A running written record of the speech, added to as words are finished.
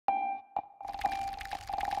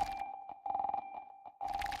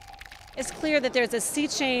it's clear that there's a sea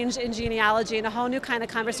change in genealogy and a whole new kind of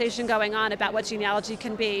conversation going on about what genealogy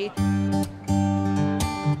can be.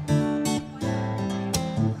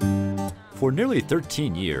 For nearly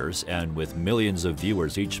 13 years, and with millions of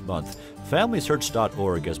viewers each month,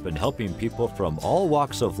 FamilySearch.org has been helping people from all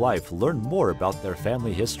walks of life learn more about their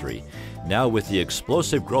family history. Now, with the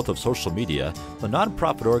explosive growth of social media, the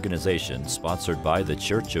nonprofit organization, sponsored by the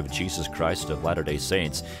Church of Jesus Christ of Latter-day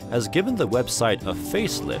Saints, has given the website a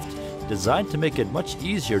facelift designed to make it much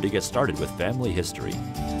easier to get started with family history.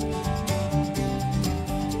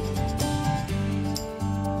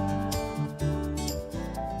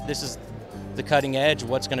 This is the cutting edge of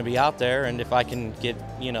what's going to be out there, and if I can get,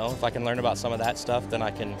 if I can learn about some of that stuff, then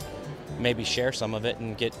I can maybe share some of it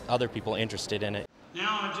and get other people interested in it.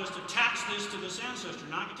 Now I just attach this to this ancestor.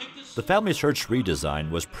 Now I can take this. The Family Search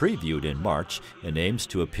redesign was previewed in March and aims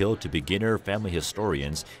to appeal to beginner family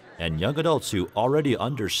historians and young adults who already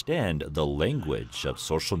understand the language of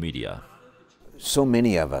social media. So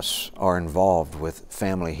many of us are involved with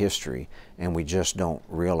family history and we just don't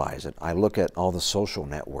realize it. I look at all the social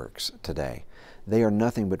networks today. They are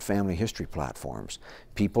nothing but family history platforms.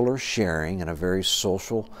 People are sharing in a very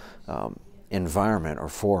social environment or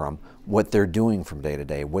forum what they're doing from day to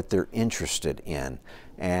day, what they're interested in,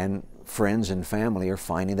 and friends and family are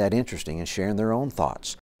finding that interesting and sharing their own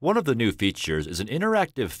thoughts. One of the new features is an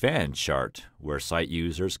interactive fan chart where site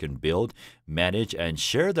users can build, manage, and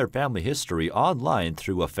share their family history online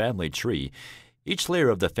through a family tree. Each layer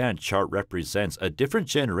of the fan chart represents a different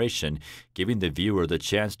generation, giving the viewer the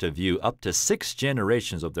chance to view up to 6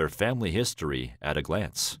 generations of their family history at a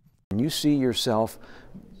glance. When you see yourself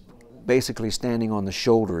basically standing on the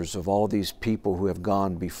shoulders of all these people who have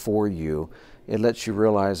gone before you, it lets you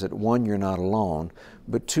realize that 1, you're not alone,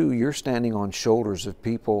 but 2, you're standing on shoulders of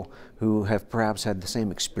people who have perhaps had the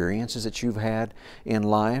same experiences that you've had in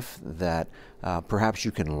life, that perhaps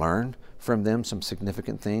you can learn from them some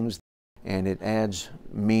significant things, and it adds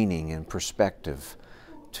meaning and perspective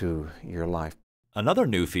to your life. Another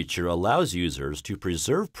new feature allows users to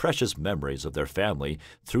preserve precious memories of their family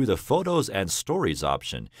through the Photos and Stories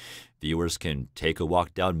option. Viewers can take a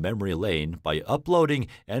walk down memory lane by uploading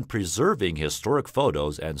and preserving historic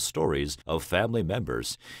photos and stories of family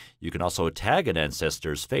members. You can also tag an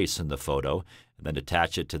ancestor's face in the photo and then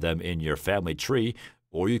attach it to them in your family tree,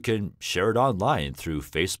 or you can share it online through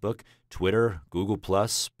Facebook, Twitter, Google+,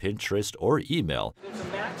 Pinterest, or email. There's a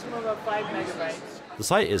maximum of 5 megabytes. The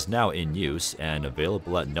site is now in use and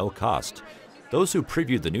available at no cost. Those who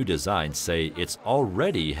previewed the new design say it's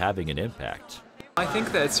already having an impact. I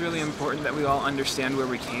think that it's really important that we all understand where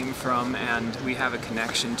we came from and we have a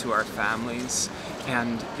connection to our families,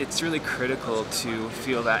 and it's really critical to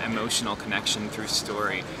feel that emotional connection through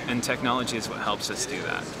story, and technology is what helps us do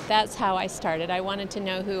that. That's how I started. I wanted to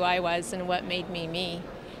know who I was and what made me me,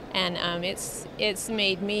 and it's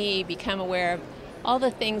made me become aware of all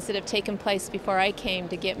the things that have taken place before I came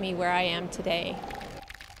to get me where I am today.